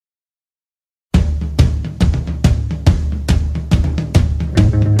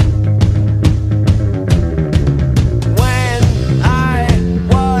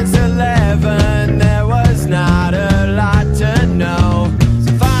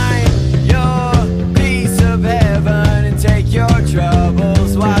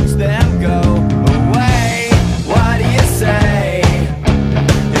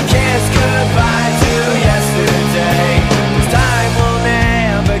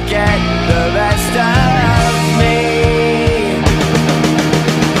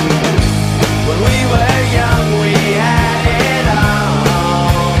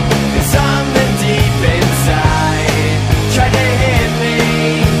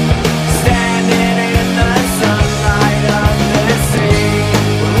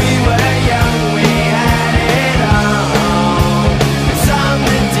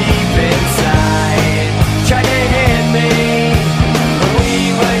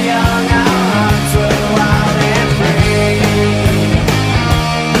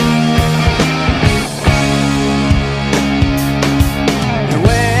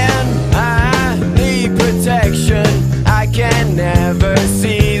never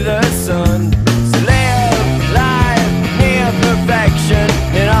see the sun. So live life near perfection,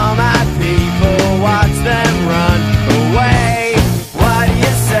 and all my people watch them run away. What do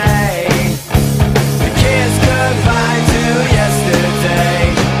you say? A kiss goodbye to yesterday,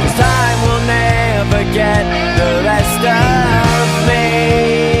 'cause time will never get the rest of me.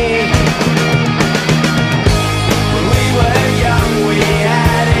 When we were young, we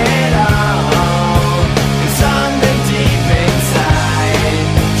had it all, and something deep inside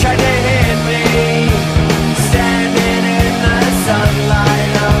tried to hit me, standing in the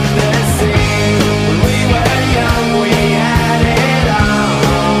sunlight of the sea. When we were young, we had it all,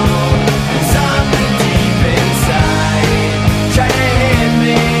 and something deep inside tried to hit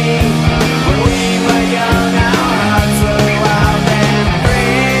me. When we were young, our hearts were wild and free.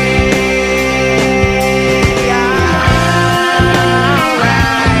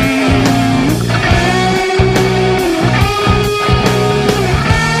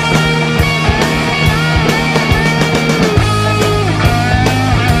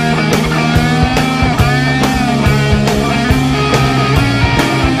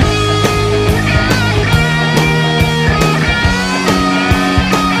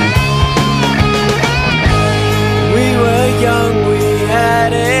 We were young, we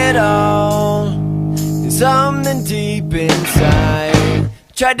had it all, and something deep inside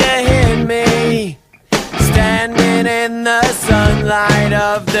tried to hit me, standing in the sunlight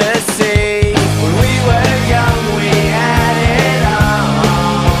of the sea. When we were